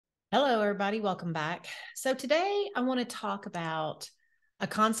Hello, everybody. Welcome back. So today I want to talk about a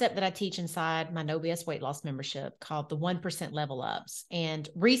concept that I teach inside my No BS Weight Loss membership called the 1% Level Ups. And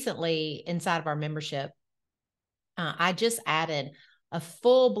recently, inside of our membership, I just added a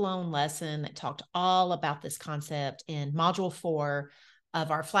full-blown lesson that talked all about this concept in Module 4 of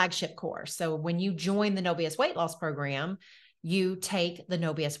our flagship course. So when you join the No BS Weight Loss program, you take the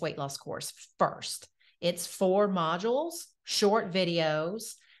No BS Weight Loss course first. It's 4 modules, short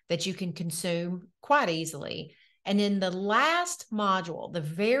videos that you can consume quite easily. And in the last module, the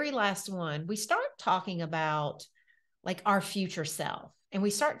very last one, we start talking about like our future self. And we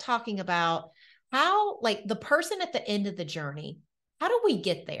start talking about how, like, the person at the end of the journey, how do we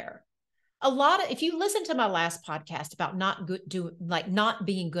get there? If you listen to my last podcast about not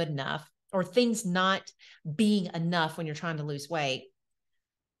being good enough or things not being enough when you're trying to lose weight,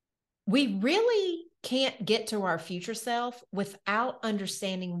 we really can't get to our future self without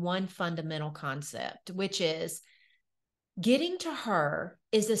understanding one fundamental concept, which is getting to her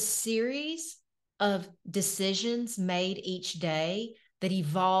is a series of decisions made each day that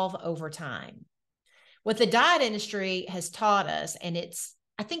evolve over time. What the diet industry has taught us, and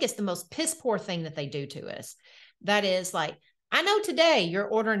I think it's the most piss poor thing that they do to us. That is like, I know today you're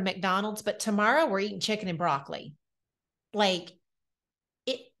ordering McDonald's, but tomorrow we're eating chicken and broccoli. Like,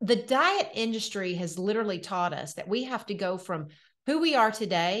 the diet industry has literally taught us that we have to go from who we are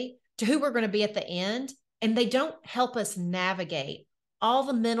today to who we're going to be at the end. And they don't help us navigate all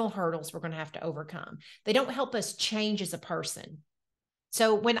the mental hurdles we're going to have to overcome. They don't help us change as a person.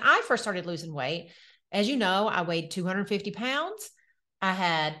 So when I first started losing weight, as you know, I weighed 250 pounds. I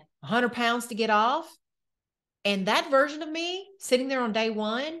had 100 pounds to get off. And that version of me sitting there on day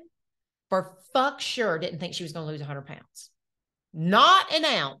one, for fuck sure, didn't think she was going to lose 100 pounds. Not an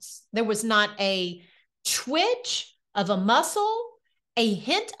ounce. There was not a twitch of a muscle, a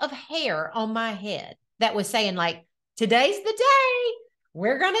hint of hair on my head that was saying, like, today's the day.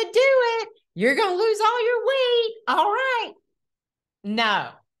 We're going to do it. You're going to lose all your weight. All right. No.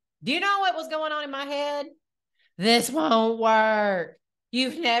 Do you know what was going on in my head? This won't work.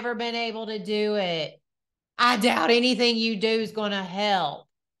 You've never been able to do it. I doubt anything you do is going to help.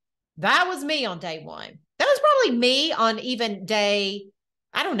 That was me on day one. That was probably me on even day,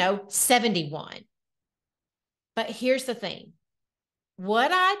 I don't know, 71. But here's the thing. What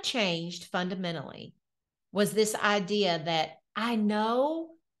I changed fundamentally was this idea that I know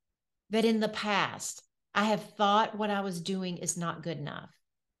that in the past, I have thought what I was doing is not good enough.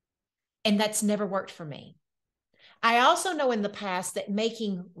 And that's never worked for me. I also know in the past that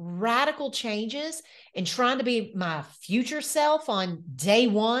making radical changes and trying to be my future self on day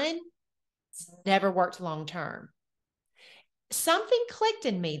one never worked long term. Something clicked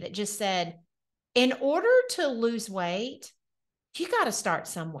in me that just said, in order to lose weight, you got to start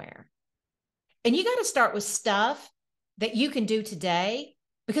somewhere. And you got to start with stuff that you can do today,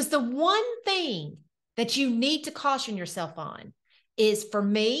 because the one thing that you need to caution yourself on is, for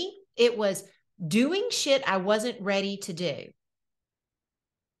me, it was doing shit I wasn't ready to do.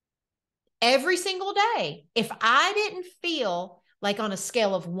 Every single day, if I didn't feel like, on a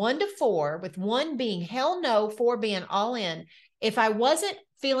scale of 1 to 4, with 1 being hell no, 4 being all in, if I wasn't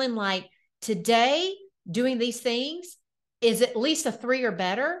feeling like today doing these things is at least a 3 or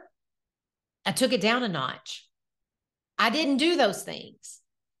better, I took it down a notch. I didn't do those things.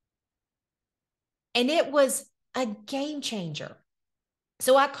 And it was a game changer.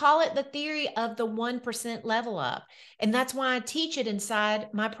 So I call it the theory of the 1% level up. And that's why I teach it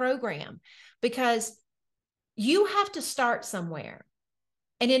inside my program, because you have to start somewhere.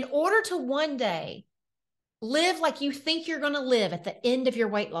 And in order to one day live like you think you're going to live at the end of your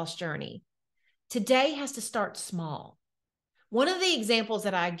weight loss journey, today has to start small. One of the examples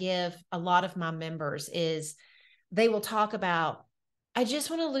that I give a lot of my members is they will talk about, I just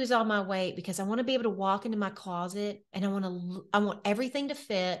want to lose all my weight because I want to be able to walk into my closet and I want everything to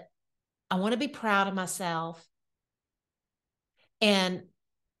fit. I want to be proud of myself. And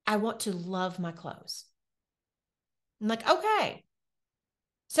I want to love my clothes. I'm like, okay.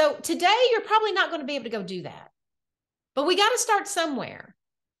 So today you're probably not going to be able to go do that. But we got to start somewhere,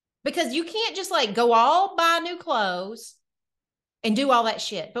 because you can't just like go all buy new clothes and do all that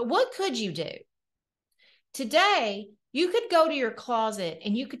shit. But what could you do? Today, you could go to your closet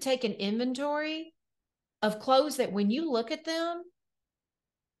and you could take an inventory of clothes that, when you look at them,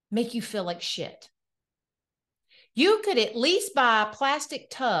 make you feel like shit. You could at least buy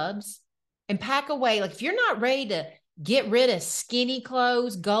plastic tubs and pack away. Like, if you're not ready to get rid of skinny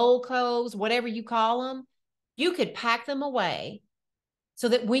clothes, gold clothes, whatever you call them, you could pack them away so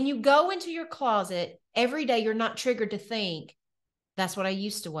that when you go into your closet every day, you're not triggered to think, That's what I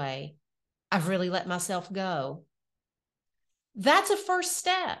used to weigh. I've really let myself go. That's a first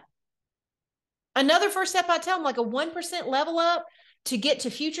step. Another first step I tell them, like a 1% level up to get to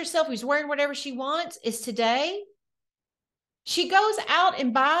future self who's wearing whatever she wants, is today she goes out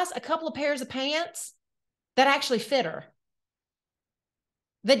and buys a couple of pairs of pants that actually fit her,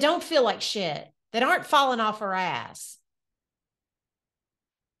 that don't feel like shit, that aren't falling off her ass.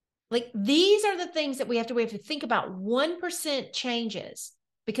 Like, these are the things that we have to think about. 1% changes,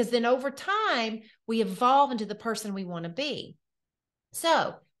 because then over time we evolve into the person we want to be.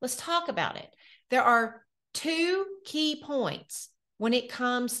 So let's talk about it. There are 2 key points when it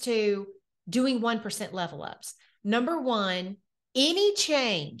comes to doing 1% level ups. Number 1, any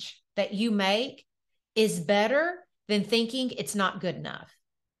change that you make is better than thinking it's not good enough.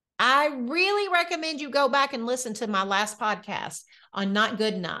 I really recommend you go back and listen to my last podcast on not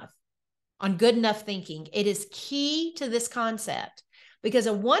good enough, on good enough thinking. It is key to this concept, because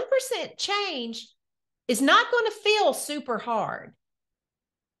a 1% change is not going to feel super hard.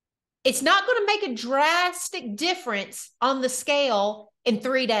 It's not going to make a drastic difference on the scale in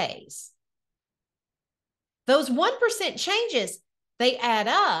 3 days. Those 1% changes, they add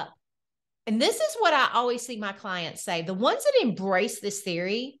up. And this is what I always see my clients say. The ones that embrace this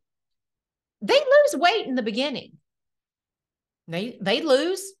theory, they lose weight in the beginning. They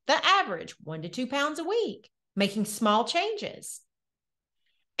lose the average 1 to 2 pounds a week, making small changes.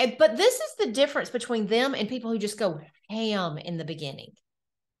 But this is the difference between them and people who just go ham in the beginning.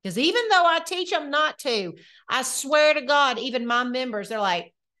 Because even though I teach them not to, I swear to God, even my members, they're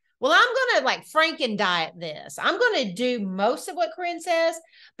like, well, I'm going to like Franken diet this. I'm going to do most of what Corinne says.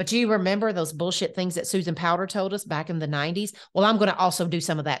 But do you remember those bullshit things that Susan Powder told us back in the 90s? Well, I'm going to also do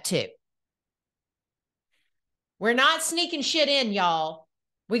some of that too. We're not sneaking shit in, y'all.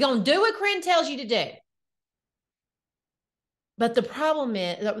 We're going to do what Corinne tells you to do. But the problem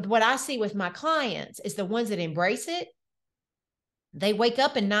is, what I see with my clients is the ones that embrace it, they wake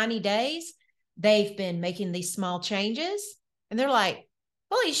up in 90 days, they've been making these small changes, and they're like,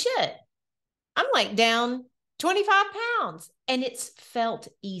 holy shit, I'm like down 25 pounds. And it's felt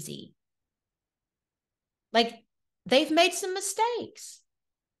easy. Like, they've made some mistakes,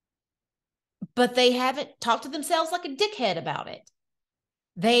 but they haven't talked to themselves like a dickhead about it.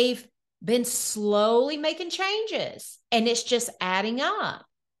 They've been slowly making changes, and it's just adding up.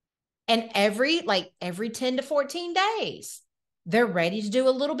 And every 10 to 14 days, they're ready to do a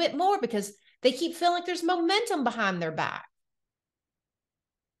little bit more because they keep feeling like there's momentum behind their back.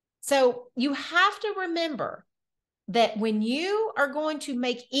 So you have to remember that when you are going to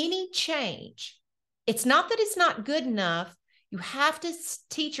make any change, it's not that it's not good enough. You have to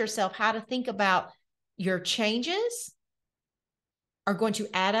teach yourself how to think about your changes are going to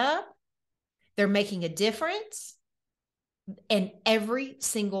add up. They're making a difference. And every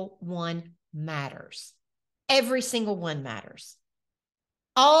single one matters. Every single one matters.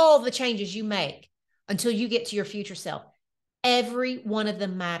 All the changes you make until you get to your future self, every one of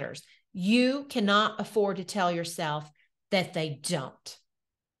them matters. You cannot afford to tell yourself that they don't.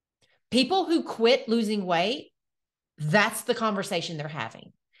 People who quit losing weight, that's the conversation they're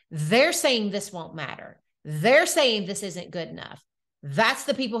having. They're saying this won't matter. They're saying this isn't good enough. That's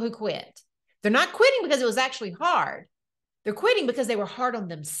the people who quit. They're not quitting because it was actually hard. They're quitting because they were hard on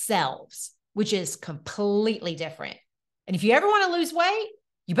themselves, which is completely different. And if you ever want to lose weight,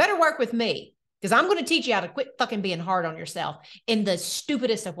 you better work with me, because I'm going to teach you how to quit fucking being hard on yourself in the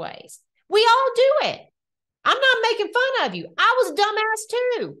stupidest of ways. We all do it. I'm not making fun of you. I was dumbass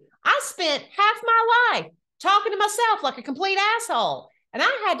too. I spent half my life talking to myself like a complete asshole, and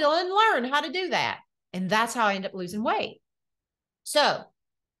I had to unlearn how to do that. And that's how I end up losing weight. So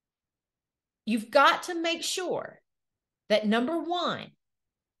you've got to make sure that, number 1,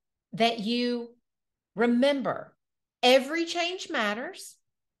 that you remember every change matters.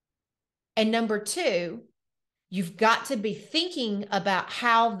 And number 2, you've got to be thinking about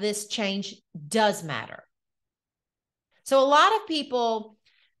how this change does matter. So a lot of people,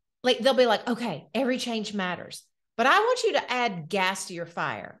 they'll be like, okay, every change matters. But I want you to add gas to your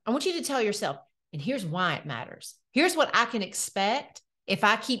fire. I want you to tell yourself, and here's why it matters. Here's what I can expect if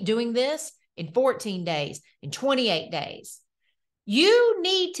I keep doing this in 14 days, in 28 days. You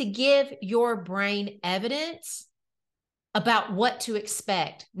need to give your brain evidence about what to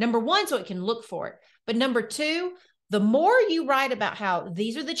expect. Number 1, so it can look for it. But number 2, the more you write about how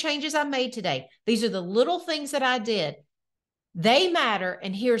these are the changes I made today, these are the little things that I did, they matter.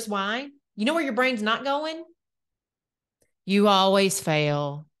 And here's why. You know where your brain's not going? You always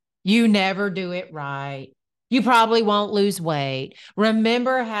fail. You never do it right. You probably won't lose weight.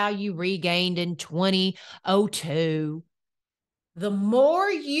 Remember how you regained in 2002. The more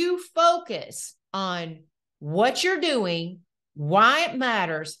you focus on what you're doing, why it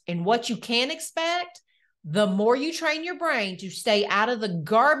matters, and what you can expect, the more you train your brain to stay out of the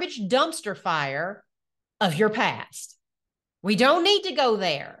garbage dumpster fire of your past. We don't need to go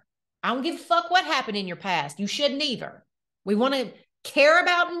there. I don't give a fuck what happened in your past. You shouldn't either. We want to care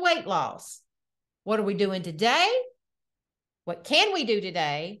about in weight loss. What are we doing today? What can we do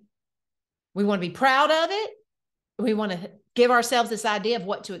today? We want to be proud of it. We want to give ourselves this idea of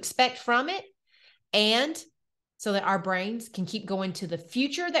what to expect from it. And so that our brains can keep going to the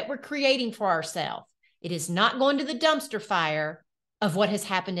future that we're creating for ourselves. It is not going to the dumpster fire of what has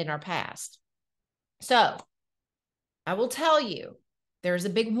happened in our past. So I will tell you, there's a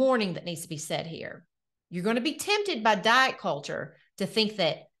big warning that needs to be said here. You're going to be tempted by diet culture to think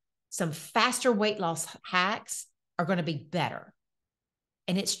that some faster weight loss hacks are going to be better.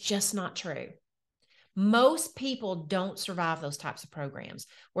 And it's just not true. Most people don't survive those types of programs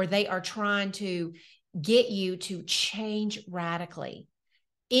where they are trying to get you to change radically.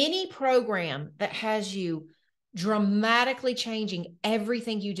 Any program that has you dramatically changing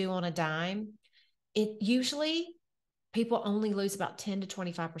everything you do on a dime, it usually people only lose about 10 to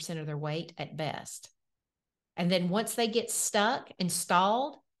 25% of their weight at best. And then once they get stuck and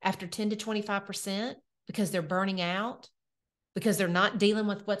stalled after 10 to 25%, because they're burning out, because they're not dealing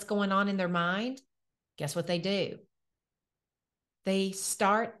with what's going on in their mind, guess what they do? They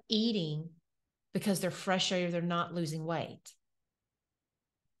start eating because they're frustrated they're not losing weight.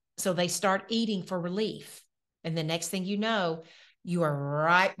 So they start eating for relief. And the next thing you know, you are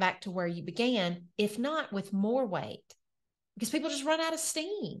right back to where you began, if not with more weight, because people just run out of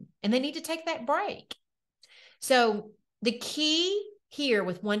steam and they need to take that break. So the key here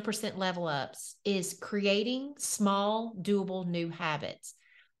with 1% level ups is creating small, doable new habits,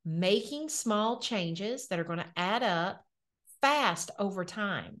 making small changes that are going to add up fast over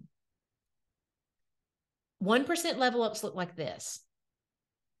time. 1% level ups look like this.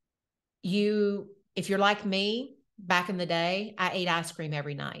 If you're like me, back in the day, I ate ice cream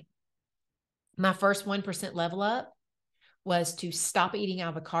every night. My first 1% level up was to stop eating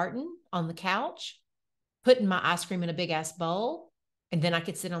out of a carton on the couch, putting my ice cream in a big ass bowl, and then I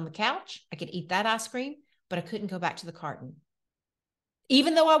could sit on the couch. I could eat that ice cream, but I couldn't go back to the carton,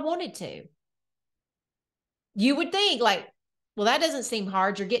 even though I wanted to. You would think like, well, that doesn't seem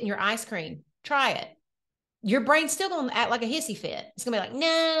hard. You're getting your ice cream. Try it. Your brain's still going to act like a hissy fit. It's going to be like,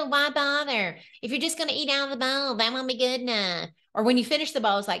 no, why bother? If you're just going to eat out of the bowl, that won't be good enough. Or when you finish the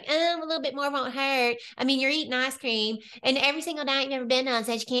bowl, it's like, oh, a little bit more won't hurt. I mean, you're eating ice cream, and every single diet you've ever been on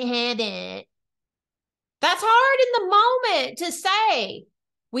says you can't have it. That's hard in the moment to say.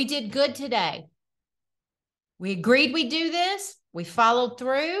 We did good today. We agreed we'd do this. We followed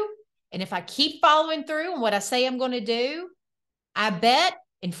through. And if I keep following through on what I say I'm going to do, I bet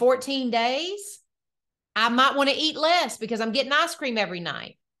in 14 days, I might want to eat less because I'm getting ice cream every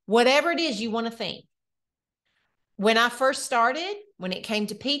night. Whatever it is you want to think. When I first started, when it came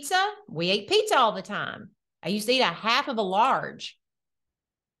to pizza, we ate pizza all the time. I used to eat a half of a large.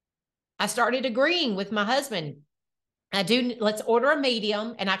 I started agreeing with my husband. Let's order a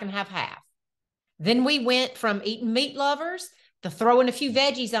medium and I can have half. Then we went from eating meat lovers to throwing a few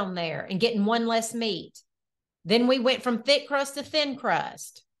veggies on there and getting one less meat. Then we went from thick crust to thin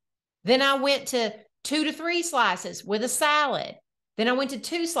crust. Then I went to 2 to 3 slices with a salad. Then I went to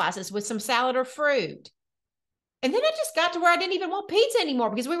 2 slices with some salad or fruit. And then I just got to where I didn't even want pizza anymore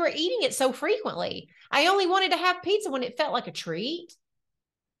because we were eating it so frequently. I only wanted to have pizza when it felt like a treat,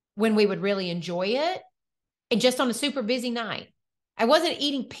 when we would really enjoy it, and just on a super busy night. I wasn't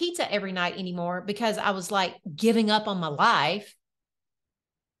eating pizza every night anymore because I was like giving up on my life.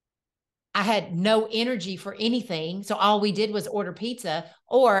 I had no energy for anything. So all we did was order pizza,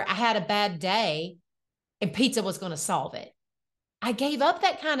 or I had a bad day and pizza was going to solve it. I gave up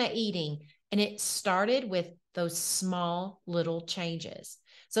that kind of eating, and it started with those small little changes.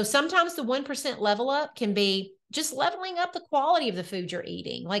 So sometimes the 1% level up can be just leveling up the quality of the food you're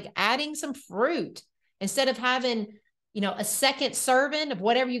eating, like adding some fruit instead of having, a second serving of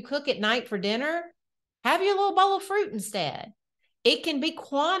whatever you cook at night for dinner. Have your little bowl of fruit instead. It can be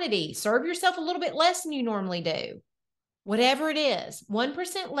quantity. Serve yourself a little bit less than you normally do. Whatever it is,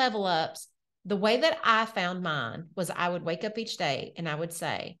 1% level ups. The way that I found mine was I would wake up each day and I would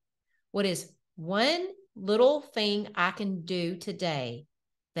say, what is one little thing I can do today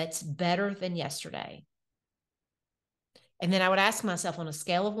that's better than yesterday? And then I would ask myself on a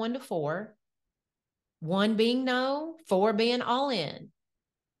scale of 1 to 4, 1 being no, 4 being all in,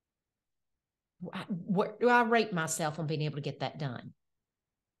 where do I rate myself on being able to get that done?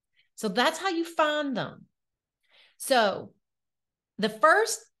 So that's how you find them. So The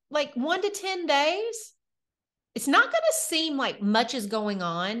first like 1 to 10 days, it's not going to seem like much is going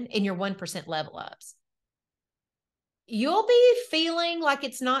on in your 1% level ups. You'll be feeling like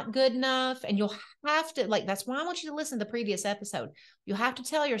it's not good enough, and you'll have to, like, that's why I want you to listen to the previous episode. You'll have to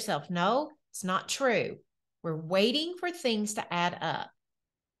tell yourself, no, it's not true. We're waiting for things to add up.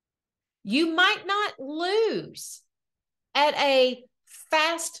 You might not lose at a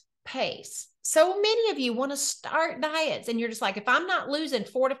fast pace. So many of you want to start diets, and you're just like, if I'm not losing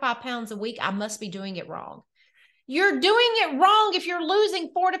 4 to 5 pounds a week, I must be doing it wrong. You're doing it wrong if you're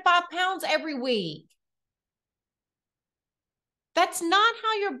losing 4 to 5 pounds every week. That's not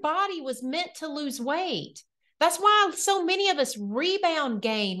how your body was meant to lose weight. That's why so many of us rebound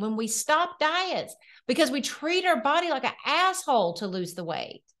gain when we stop diets, because we treat our body like an asshole to lose the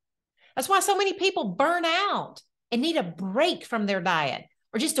weight. That's why so many people burn out and need a break from their diet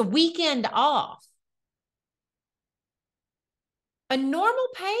or just a weekend off. A normal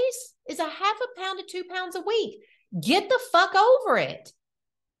pace is a half a pound to 2 pounds a week. Get the fuck over it.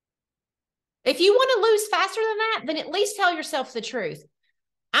 If you want to lose faster than that, then at least tell yourself the truth.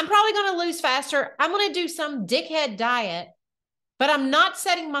 I'm probably going to lose faster. I'm going to do some dickhead diet, but I'm not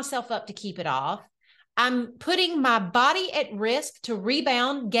setting myself up to keep it off. I'm putting my body at risk to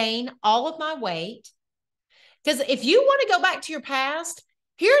rebound, gain all of my weight. Because if you want to go back to your past,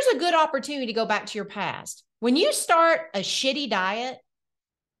 here's a good opportunity to go back to your past. When you start a shitty diet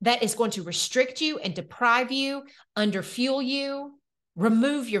that is going to restrict you and deprive you, underfuel you,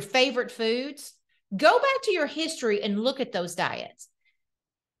 remove your favorite foods, go back to your history and look at those diets.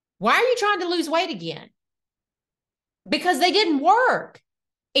 Why are you trying to lose weight again? Because they didn't work.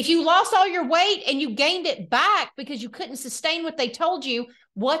 If you lost all your weight and you gained it back because you couldn't sustain what they told you,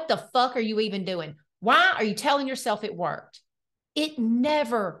 what the fuck are you even doing? Why are you telling yourself it worked? It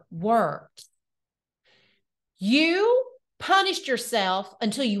never worked. You punished yourself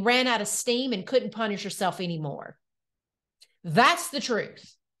until you ran out of steam and couldn't punish yourself anymore. That's the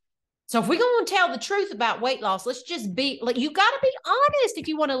truth. So if we're going to tell the truth about weight loss, let's just be like, you got to be honest if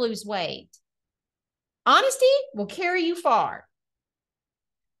you want to lose weight. Honesty will carry you far.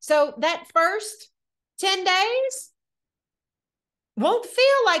 So that first 10 days won't feel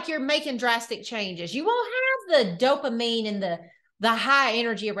like you're making drastic changes. You won't have the dopamine and the high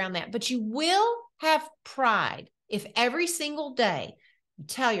energy around that, but you will have pride if every single day you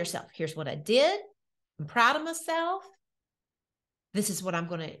tell yourself, here's what I did. I'm proud of myself. This is what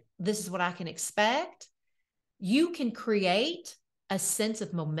I can expect. You can create a sense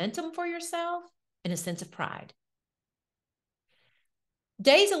of momentum for yourself and a sense of pride.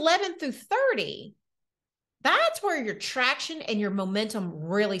 Days 11 through 30, that's where your traction and your momentum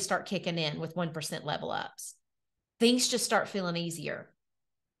really start kicking in with 1% level ups. Things just start feeling easier.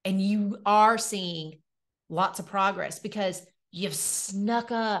 And you are seeing lots of progress because you've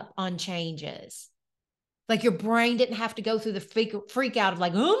snuck up on changes. Like your brain didn't have to go through the freak out of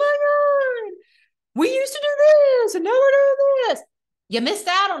like, oh my God, we used to do this and now we're doing this. You missed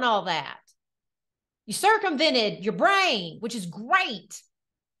out on all that. You circumvented your brain, which is great.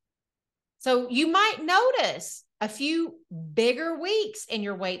 So you might notice a few bigger weeks in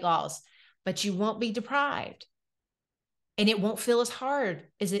your weight loss, but you won't be deprived. And it won't feel as hard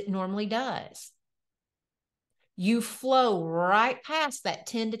as it normally does. You flow right past that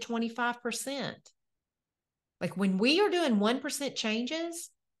 10 to 25%. Like when we are doing 1% changes,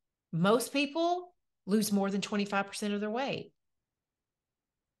 most people lose more than 25% of their weight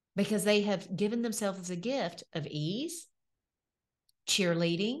because they have given themselves a gift of ease,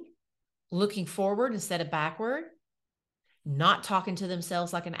 cheerleading, looking forward instead of backward, not talking to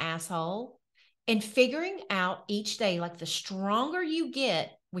themselves like an asshole, and figuring out each day, like the stronger you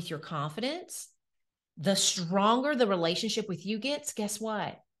get with your confidence, the stronger the relationship with you gets, guess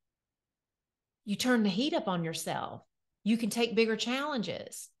what? You turn the heat up on yourself. You can take bigger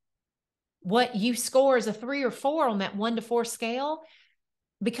challenges. What you score as a 3 or 4 on that 1 to 4 scale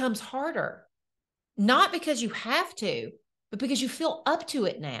becomes harder. Not because you have to, but because you feel up to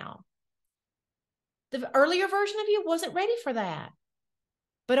it now. The earlier version of you wasn't ready for that.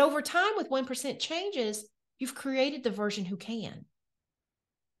 But over time, with 1% changes, you've created the version who can.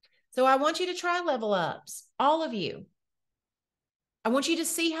 So I want you to try level ups, all of you. I want you to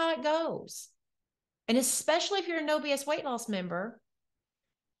see how it goes. And especially if you're a No BS Weight Loss member,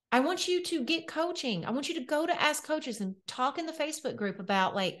 I want you to get coaching. I want you to go to Ask Coaches and talk in the Facebook group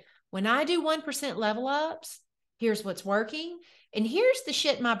about like, when I do 1% level ups, here's what's working. And here's the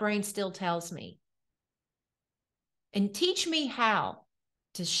shit my brain still tells me. And teach me how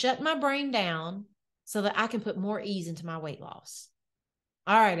to shut my brain down so that I can put more ease into my weight loss.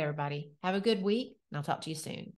 All right, everybody. Have a good week, and I'll talk to you soon.